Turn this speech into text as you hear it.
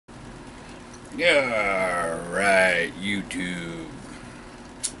Yeah, right, YouTube.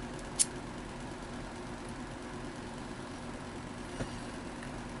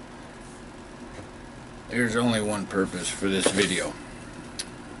 There's only one purpose for this video.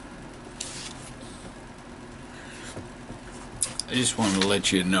 I just want to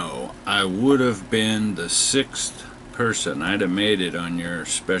let you know I would have been the 6th person. I'd have made it on your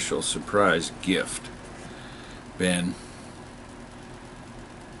special surprise gift. Ben,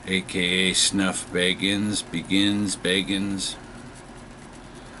 aka Begins.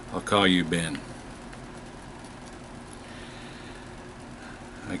 I'll call you Ben.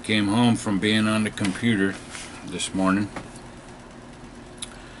 I came home from being on the computer this morning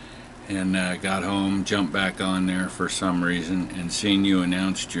and got home, jumped back on there for some reason, and seen you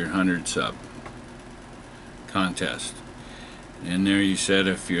announced your 100 sub contest. And there you said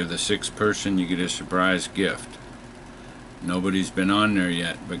if you're the 6th person you get a surprise gift. Nobody's been on there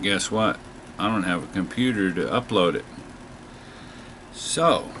yet, but guess what? I don't have a computer to upload it.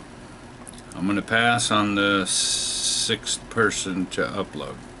 So I'm going to pass on the 6th person to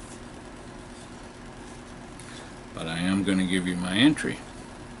upload. But I am going to give you my entry.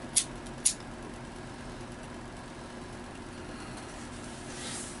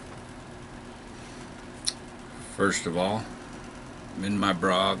 First of all, I'm in my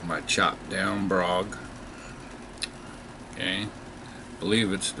brog, my chopped down brog. Okay, I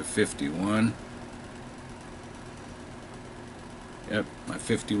believe it's the 51. Yep, my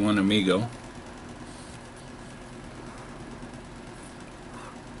 51 Amigo.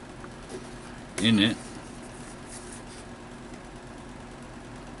 In it,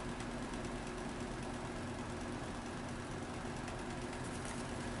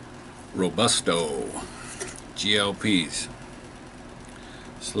 Robusto GLPs.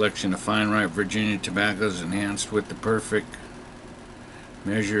 Selection of fine ripe Virginia tobaccos enhanced with the perfect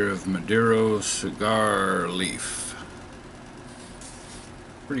measure of Maduro cigar leaf.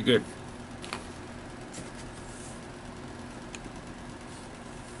 Pretty good.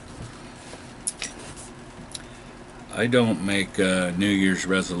 I don't make New Year's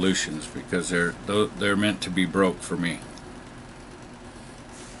resolutions because they're meant to be broke for me.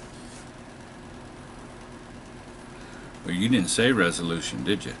 Well, you didn't say resolution,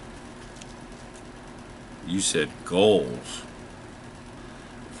 did you? You said goals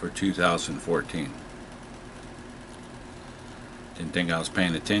for 2014. Didn't think I was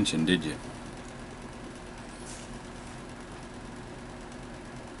paying attention, did you?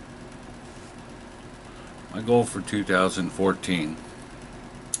 My goal for 2014,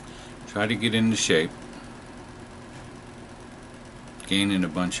 try to get into shape, gaining a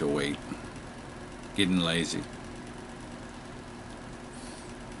bunch of weight, getting lazy.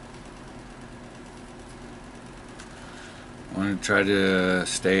 I want to try to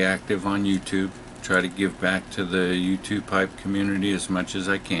stay active on YouTube, try to give back to the YouTube pipe community as much as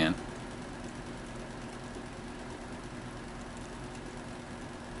I can.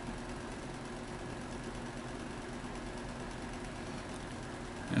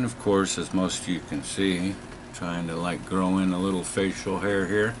 And of course, as most of you can see, trying to like grow in a little facial hair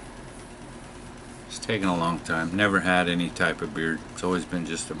here. It's taken a long time. Never had any type of beard. It's always been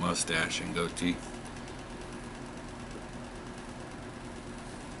just a mustache and goatee.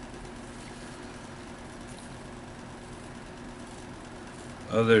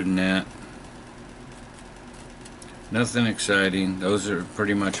 Other than that, nothing exciting. Those are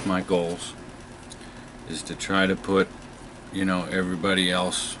pretty much my goals, is to try to put, you know, everybody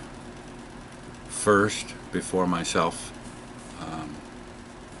else first before myself.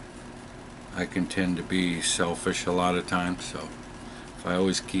 I can tend to be selfish a lot of times, so if I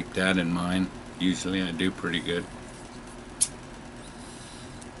always keep that in mind, usually I do pretty good.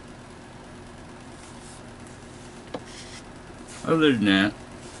 Other than that,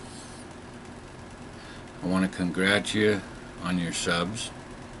 I want to congratulate you on your subs.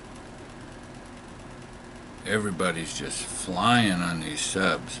 Everybody's just flying on these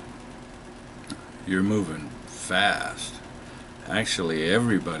subs. You're moving fast. Actually,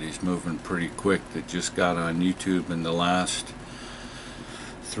 everybody's moving pretty quick that just got on YouTube in the last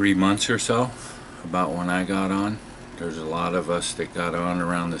 3 months or so, about when I got on. There's a lot of us that got on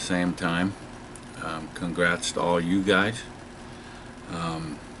around the same time. Congrats to all you guys.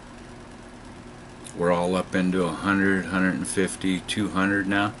 We're all up into 100, 150, 200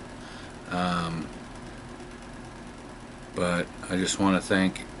 now. But I just want to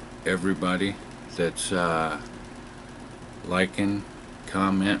thank everybody that's liking,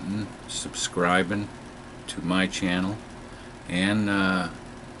 commenting, subscribing to my channel. And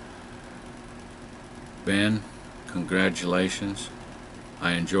Ben, congratulations.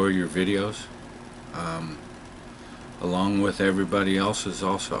 I enjoy your videos. along with everybody else's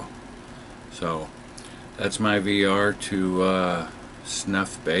also. So that's my VR to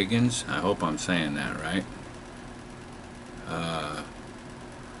snuffbegins. I hope I'm saying that right.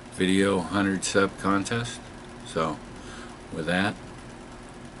 Video 100 sub contest. So with that,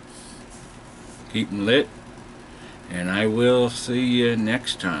 keep 'em lit, and I will see you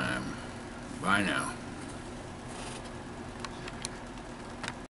next time. Bye now.